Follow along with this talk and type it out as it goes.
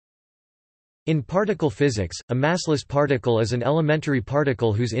In particle physics, a massless particle is an elementary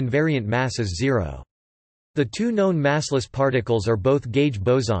particle whose invariant mass is zero. The two known massless particles are both gauge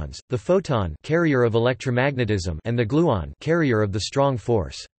bosons, the photon carrier of electromagnetism and the gluon carrier of the strong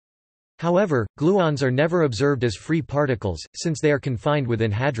force. However, gluons are never observed as free particles, since they are confined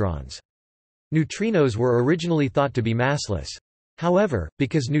within hadrons. Neutrinos were originally thought to be massless. However,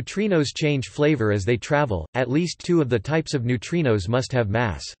 because neutrinos change flavor as they travel, at least two of the types of neutrinos must have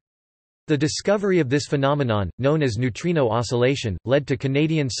mass. The discovery of this phenomenon, known as neutrino oscillation, led to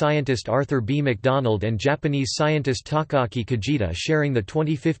Canadian scientist Arthur B. MacDonald and Japanese scientist Takaaki Kajita sharing the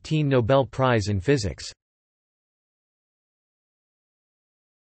 2015 Nobel Prize in Physics.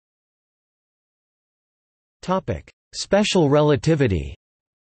 Special relativity.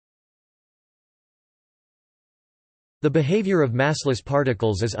 The behavior of massless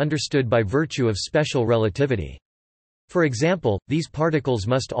particles is understood by virtue of special relativity. For example, these particles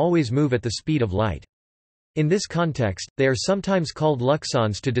must always move at the speed of light. In this context, they are sometimes called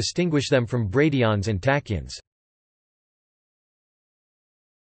luxons to distinguish them from bradyons and tachyons.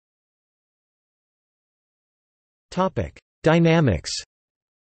 Dynamics.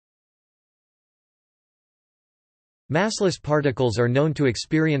 Massless particles are known to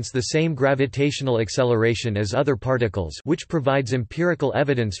experience the same gravitational acceleration as other particles, which provides empirical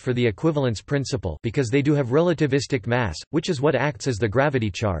evidence for the equivalence principle because they do have relativistic mass, which is what acts as the gravity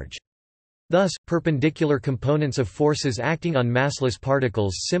charge. Thus, perpendicular components of forces acting on massless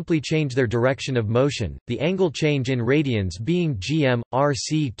particles simply change their direction of motion, the angle change in radians being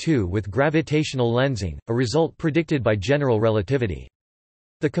gm/rc2 with gravitational lensing, a result predicted by general relativity.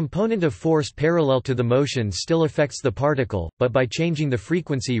 The component of force parallel to the motion still affects the particle, but by changing the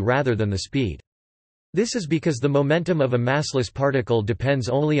frequency rather than the speed. This is because the momentum of a massless particle depends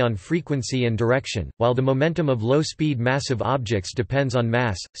only on frequency and direction, while the momentum of low-speed massive objects depends on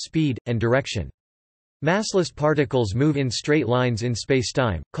mass, speed, and direction. Massless particles move in straight lines in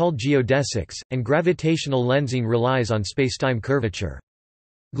spacetime, called geodesics, and gravitational lensing relies on spacetime curvature.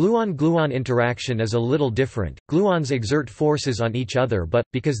 Gluon-gluon interaction is a little different. Gluons exert forces on each other but,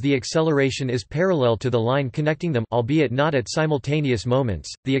 because the acceleration is parallel to the line connecting them albeit not at simultaneous moments,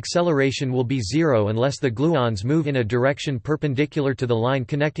 the acceleration will be zero unless the gluons move in a direction perpendicular to the line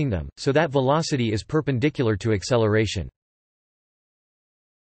connecting them, so that velocity is perpendicular to acceleration.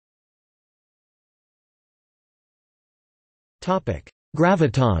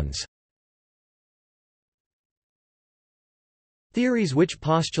 Gravitons. Theories which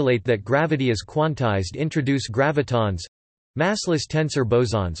postulate that gravity is quantized introduce gravitons, massless tensor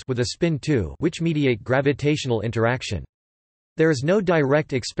bosons with a spin 2, which mediate gravitational interaction. There is no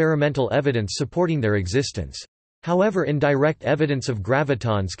direct experimental evidence supporting their existence. However, indirect evidence of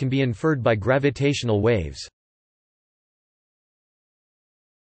gravitons can be inferred by gravitational waves.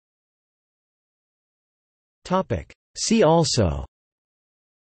 See also: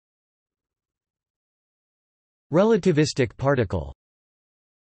 relativistic particle.